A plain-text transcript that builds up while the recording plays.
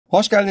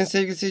Hoş geldiniz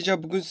sevgili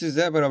seyirciler. Bugün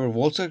sizlerle beraber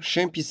Volkswagen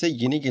Şempiyse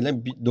yeni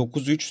gelen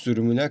 9.3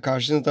 sürümüne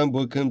karşınızdan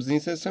bu kırmızı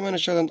ise hemen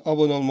aşağıdan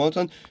abone olmayı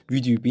unutmayın.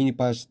 Videoyu beğenip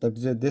paylaşıp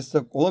bize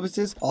destek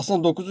olabilirsiniz.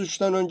 Aslında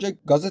 9.3'ten önce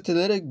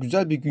gazetelere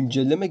güzel bir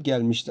güncelleme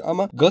gelmişti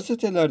ama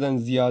gazetelerden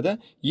ziyade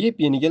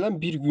yepyeni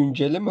gelen bir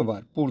güncelleme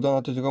var. Buradan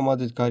Atletico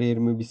Madrid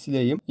kariyerimi bir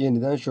sileyim.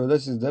 Yeniden şöyle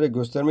sizlere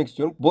göstermek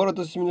istiyorum. Bu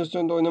arada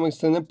simülasyonda oynamak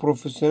isteyen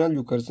profesyonel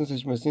yukarısını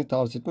seçmesini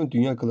tavsiye etmem.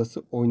 Dünya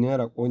klası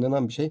oynayarak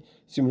oynanan bir şey.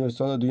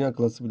 Simülasyonda dünya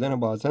klası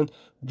bile bazen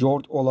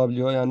Jort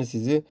olabiliyor, yani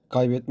sizi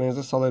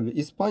kaybetmenize sağlayabilir.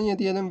 İspanya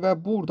diyelim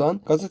ve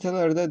buradan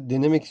gazetelerde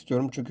denemek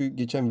istiyorum çünkü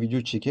geçen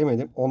video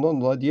çekemedim.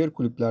 Ondan dolayı diğer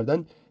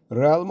kulüplerden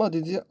Real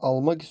Madrid'i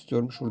almak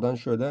istiyorum. Şuradan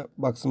şöyle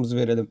box'ımızı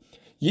verelim.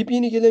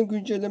 Yepyeni gelen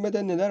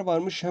güncellemede neler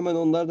varmış hemen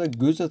onlarda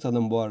göz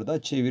atalım bu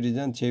arada.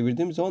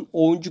 Çevirdiğim zaman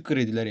oyuncu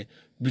kredileri.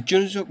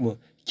 Bütçeniz yok mu?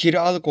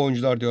 Kiralık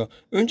oyuncular diyor.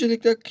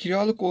 Öncelikle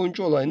kiralık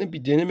oyuncu olayını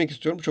bir denemek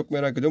istiyorum. Çok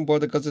merak ediyorum. Bu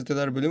arada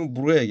gazeteler bölümü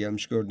buraya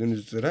gelmiş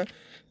gördüğünüz üzere.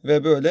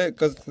 Ve böyle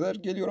gazeteler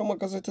geliyor ama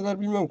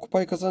gazeteler bilmiyorum,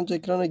 kupayı kazanınca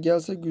ekrana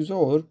gelse güzel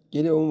olur.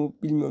 Geliyor mu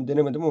bilmiyorum,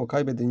 denemedim ama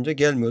kaybedince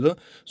gelmiyordu.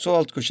 Sol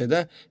alt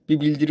köşede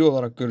bir bildiri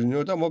olarak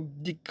görünüyordu ama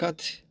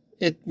dikkat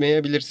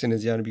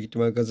etmeyebilirsiniz yani büyük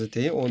ihtimal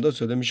gazeteyi. Onu da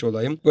söylemiş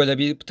olayım. Böyle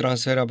bir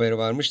transfer haberi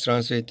varmış.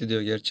 Transfer etti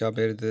diyor. Gerçi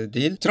haberi de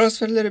değil.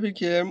 Transferlere bir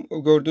gelelim.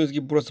 Gördüğünüz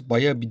gibi burası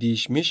bayağı bir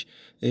değişmiş.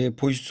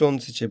 Pozisyon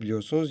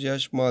seçebiliyorsunuz.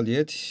 Yaş,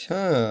 maliyet.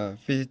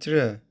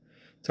 Filtre.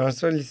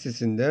 Transfer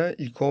listesinde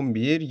ilk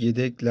 11,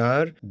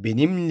 yedekler,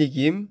 benim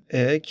ligim,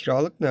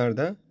 kiralık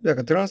nerede? Bir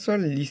dakika,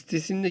 transfer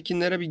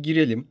listesindekilere bir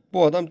girelim.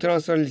 Bu adam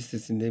transfer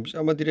listesindeymiş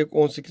ama direkt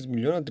 18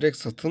 milyona direkt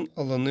satın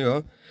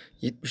alınıyor.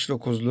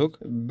 79'luk.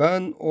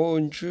 Ben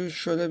oyuncu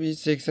şöyle bir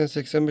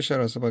 80-85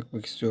 arası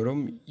bakmak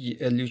istiyorum.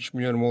 53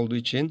 milyon olduğu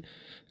için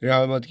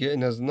Real Madrid'e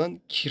en azından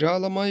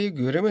kiralamayı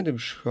göremedim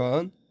şu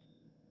an.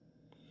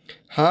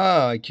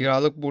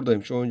 Kiralık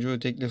buradaymış. Oyuncu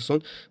teklif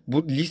son.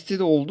 Bu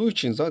listede olduğu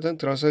için zaten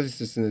transfer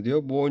listesinde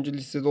diyor. Bu oyuncu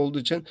listede olduğu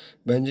için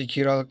bence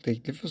kiralık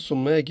teklifi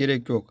sunmaya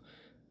gerek yok.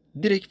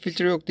 Direkt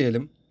filtre yok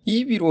diyelim.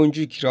 İyi bir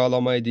oyuncuyu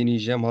kiralamayı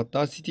deneyeceğim.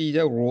 Hatta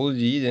City'de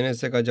Rodri'yi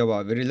denesek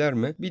acaba verirler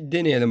mi? Bir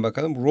deneyelim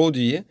bakalım.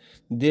 Rodri'yi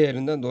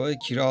değerinden dolayı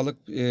kiralık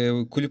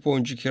kulüp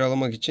oyuncu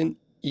kiralamak için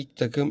ilk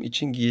takım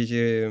için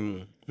giyeceğim.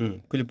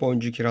 Kulüp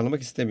oyuncu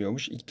kiralamak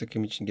istemiyormuş. İlk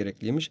takım için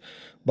gerekliymiş.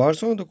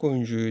 Barcelona'daki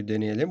oyuncuyu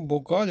deneyelim.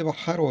 Bu galiba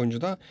her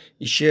oyuncuda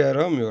işe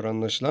yaramıyor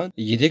anlaşılan.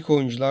 Yedek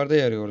oyuncularda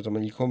yarıyor o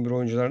zaman. İlk 11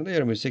 oyuncularda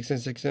yaramıyor.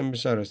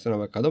 80-85 arasına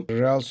bakalım.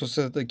 Real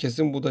Sociedad'da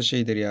kesin bu da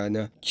şeydir yani.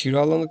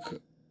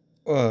 Kiralanık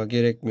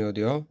gerekmiyor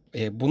diyor.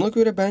 Buna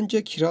göre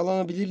bence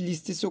kiralanabilir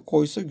listesi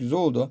koysa güzel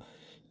oldu.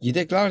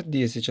 Yedekler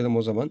diye seçelim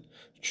o zaman.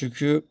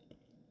 Çünkü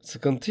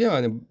sıkıntı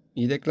yani.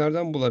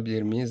 Yedeklerden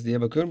bulabilir miyiz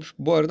diye bakıyorum.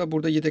 Bu arada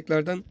burada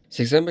yedeklerden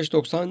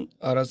 85-90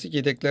 arası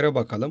yedeklere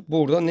bakalım.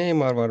 Burada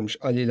Neymar varmış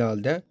Al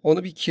Hilal'de.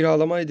 Onu bir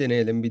kiralamayı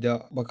deneyelim. Bir de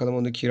bakalım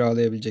onu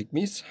kiralayabilecek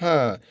miyiz?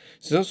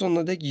 Sezon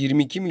sonuna dek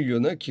 22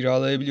 milyona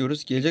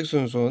kiralayabiliyoruz. Gelecek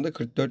sezon sonunda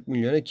 44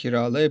 milyona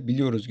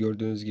kiralayabiliyoruz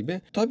gördüğünüz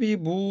gibi.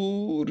 Tabii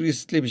bu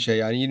riskli bir şey.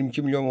 Yani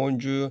 22 milyon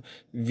oyuncu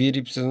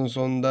verip sezon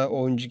sonunda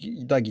oyuncu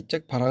da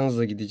gidecek. Paranız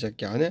da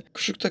gidecek yani.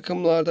 Küçük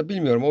takımlarda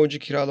bilmiyorum. Oyuncu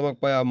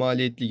kiralamak bayağı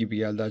maliyetli gibi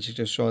geldi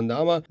açıkçası şu anda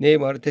ama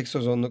Neymar'ı tek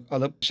sezonluk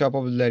alıp şey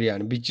yapabilirler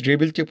yani. Bir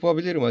rebuild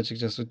yapabilirim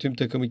açıkçası. Tüm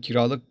takımı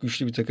kiralık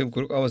güçlü bir takım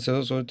kurup ama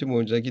sezon sonu tüm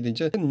oyuncular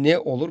gidince ne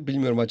olur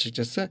bilmiyorum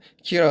açıkçası.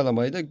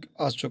 Kiralamayı da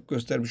az çok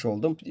göstermiş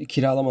oldum.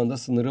 Kiralamanın da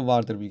sınırı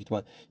vardır büyük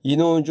ihtimal.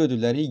 Yeni oyuncu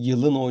ödülleri,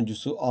 yılın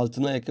oyuncusu,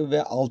 altın ayakkabı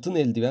ve altın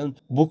eldiven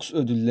box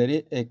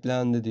ödülleri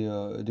eklendi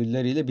diyor.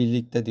 Ödülleriyle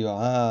birlikte diyor.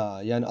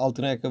 Yani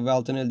altın ayakkabı ve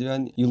altın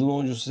eldiven yılın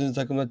oyuncusu sizin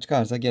takımda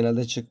çıkarsa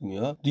genelde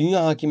çıkmıyor.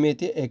 Dünya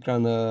Hakimiyeti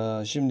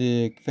Ekranı.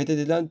 Şimdi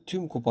fethedilen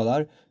tüm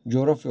kupalar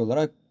coğrafi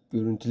olarak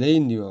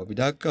görüntüleyin diyor. Bir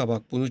dakika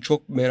bak, bunu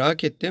çok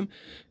merak ettim.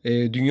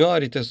 Dünya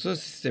haritası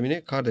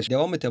sistemini kardeş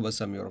devam ete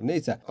basamıyorum.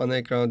 Neyse ana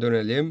ekrana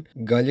dönelim.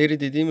 Galeri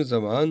dediğimiz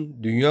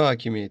zaman dünya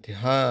hakimiyeti.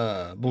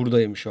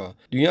 Buradaymış o.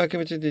 Dünya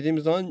hakimiyeti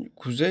dediğimiz zaman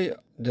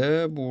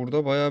kuzeyde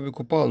burada bayağı bir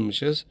kupa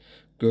almışız.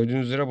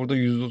 Gördüğünüz üzere burada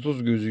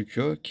 %30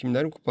 gözüküyor.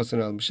 Kimlerin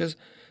kupasını almışız?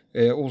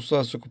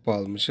 Uluslararası kupa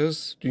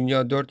almışız.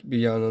 Dünya 4 bir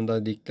yanında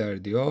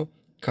ligler diyor.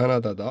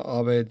 Kanada'da,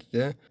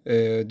 ABD'de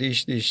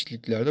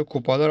değişikliklerde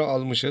kupalar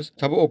almışız.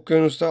 Tabi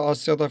Okyanus'ta,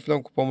 Asya'da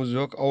falan kupamız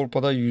yok.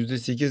 Avrupa'da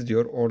 %8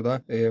 diyor.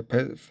 Orada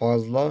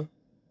fazla.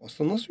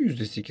 Aslında nasıl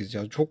 %8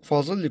 ya? Çok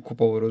fazla lig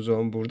kupa var o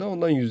zaman burada.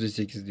 Ondan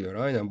 %8 diyor.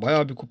 Aynen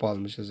bayağı bir kupa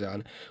almışız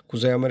yani.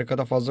 Kuzey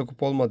Amerika'da fazla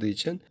kupa olmadığı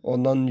için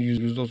ondan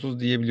 %30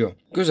 diyebiliyor.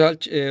 Güzel.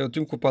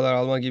 Tüm kupalar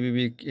alma gibi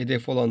bir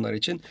hedef olanlar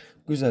için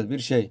güzel bir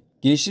şey.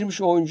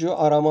 Geliştirilmiş oyuncu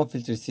arama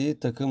filtresi,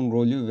 takım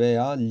rolü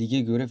veya lige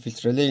göre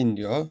filtreleyin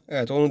diyor.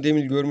 Evet, onu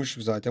demin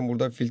görmüştük zaten.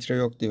 Burada filtre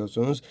yok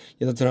diyorsunuz.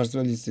 Ya da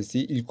transfer listesi,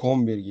 ilk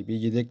 11 gibi,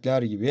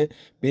 yedekler gibi,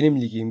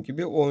 benim ligim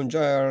gibi oyuncu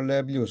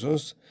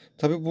ayarlayabiliyorsunuz.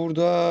 Tabi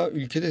burada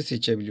ülkede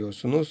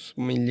seçebiliyorsunuz.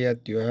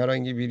 Milliyet diyor.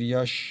 Herhangi bir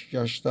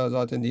yaşta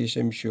zaten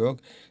değişen bir şey yok.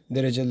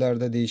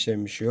 Derecelerde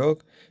değişen bir şey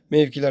yok.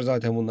 Mevkiler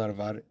zaten bunlar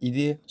var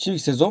idi. Şimdi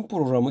sezon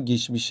programı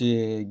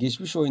geçmişi,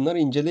 geçmiş oyunları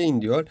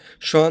inceleyin diyor.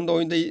 Şu anda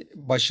oyunda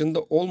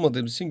başında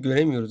olmadığımız için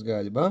göremiyoruz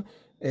galiba.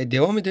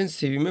 Devam eden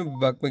seviyeme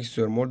bir bakmak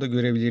istiyorum. Orada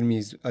görebilir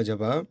miyiz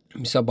acaba?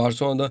 Mesela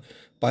Barcelona'da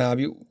bayağı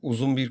bir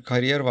uzun bir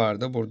kariyer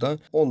vardı burada.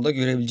 Onu da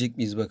görebilecek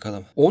miyiz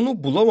bakalım.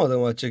 Onu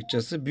bulamadım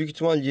açıkçası. Büyük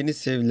ihtimal yeni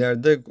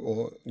seviyelerde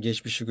o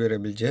geçmişi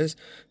görebileceğiz.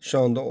 Şu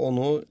anda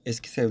onu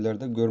eski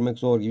seviyelerde görmek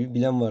zor gibi.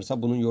 Bilen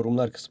varsa bunun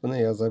yorumlar kısmına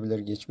yazabilir.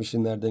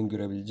 Geçmişi nereden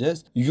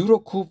görebileceğiz?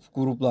 Cup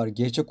gruplar,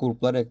 gerçek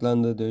gruplar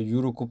eklendi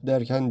diyor. Cup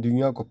derken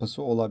Dünya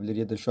Kupası olabilir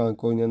ya da şu an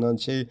oynanan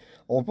şey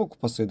Avrupa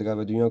Kupasıydı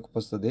galiba, Dünya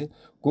Kupası da değil.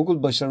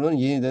 Google başarımları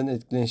yeniden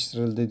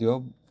etkinleştirildi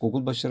diyor.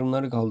 Google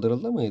başarımları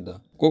kaldırıldı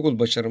mıydı? Google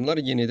başarımlar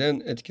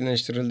yeniden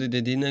etkinleştirildi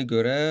dediğine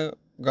göre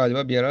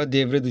galiba bir ara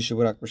devre dışı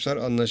bırakmışlar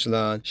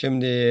anlaşılan.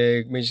 Şimdi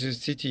Manchester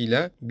City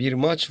ile bir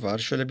maç var.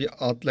 Şöyle bir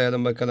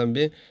atlayalım bakalım,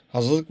 bir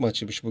hazırlık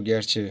maçıymış bu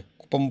gerçi.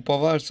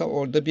 Kupa varsa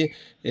orada bir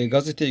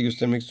gazeteyi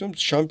göstermek istiyorum.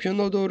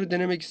 Şampiyonluğa doğru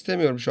denemek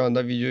istemiyorum şu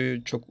anda.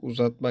 Videoyu çok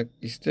uzatmak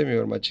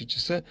istemiyorum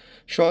açıkçası.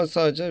 Şu an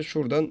sadece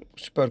şuradan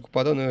Süper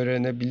Kupa'dan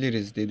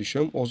öğrenebiliriz diye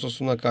düşünüyorum.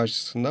 Osasuna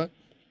karşısında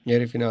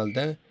yarı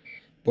finalde.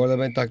 Bu arada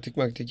ben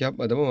taktik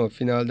yapmadım ama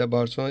finalde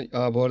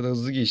Barcelona... bu arada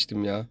hızlı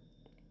geçtim ya.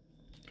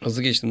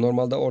 Hızlı geçtim.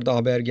 Normalde orada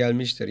haber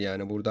gelmiştir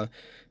yani. Burada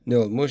ne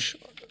olmuş?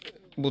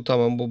 Bu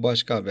tamam, bu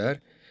başka haber.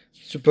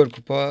 Süper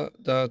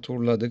Kupa'da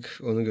turladık.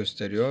 Onu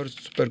gösteriyor.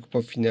 Süper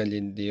Kupa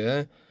finali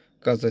diye.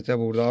 Gazete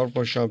burada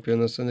Avrupa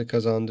Şampiyonası'nı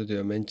kazandı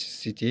diyor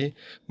Manchester City.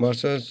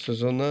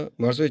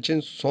 Marcelo için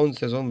son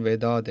sezon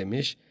veda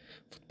demiş.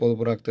 Futbolu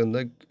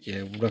bıraktığında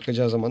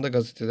bırakacağı zaman da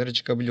gazetelere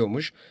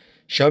çıkabiliyormuş.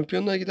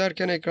 Şampiyonluğa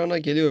giderken ekrana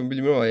geliyor mu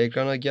bilmiyorum ama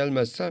ekrana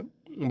gelmezse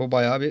bu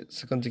bayağı bir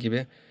sıkıntı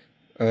gibi.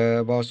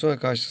 Barcelona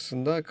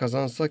karşısında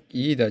kazansak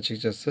iyiydi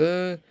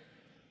açıkçası.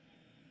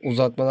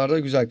 Uzatmalarda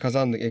güzel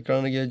kazandık.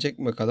 Ekrana gelecek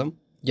mi bakalım.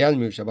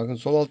 Gelmiyor işte. Bakın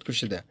sol alt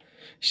köşede.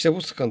 İşte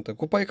bu sıkıntı.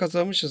 Kupayı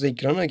kazanmışız.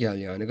 Ekrana gel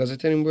yani.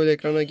 Gazetenin böyle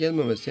ekrana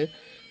gelmemesi.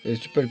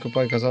 Süper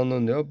kupayı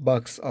kazandın diyor.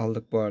 Box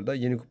aldık bu arada.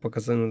 Yeni kupa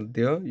kazanıldı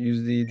diyor.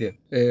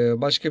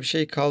 %7. Başka bir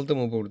şey kaldı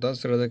mı burada?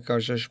 Sıradaki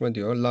karşılaşma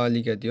diyor. La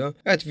Liga diyor.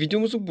 Evet,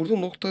 videomuzu burada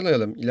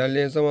noktalayalım.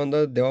 İlerleyen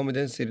zamanda devam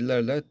eden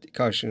serilerle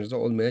karşınızda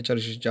olmaya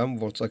çalışacağım.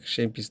 WhatsApp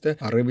Şempis'te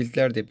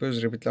rebitler de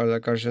yapıyoruz.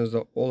 Rebitlerle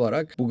karşınızda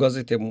olarak bu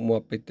gazete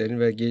muhabbetlerini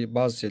ve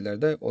bazı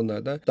şeylerde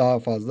onlarda daha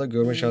fazla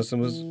görme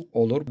şansımız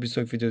olur. Bir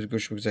sonraki videoda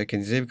görüşmek üzere.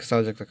 Kendinize bir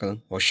sağlıcakla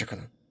kalın. Hoşça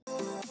kalın.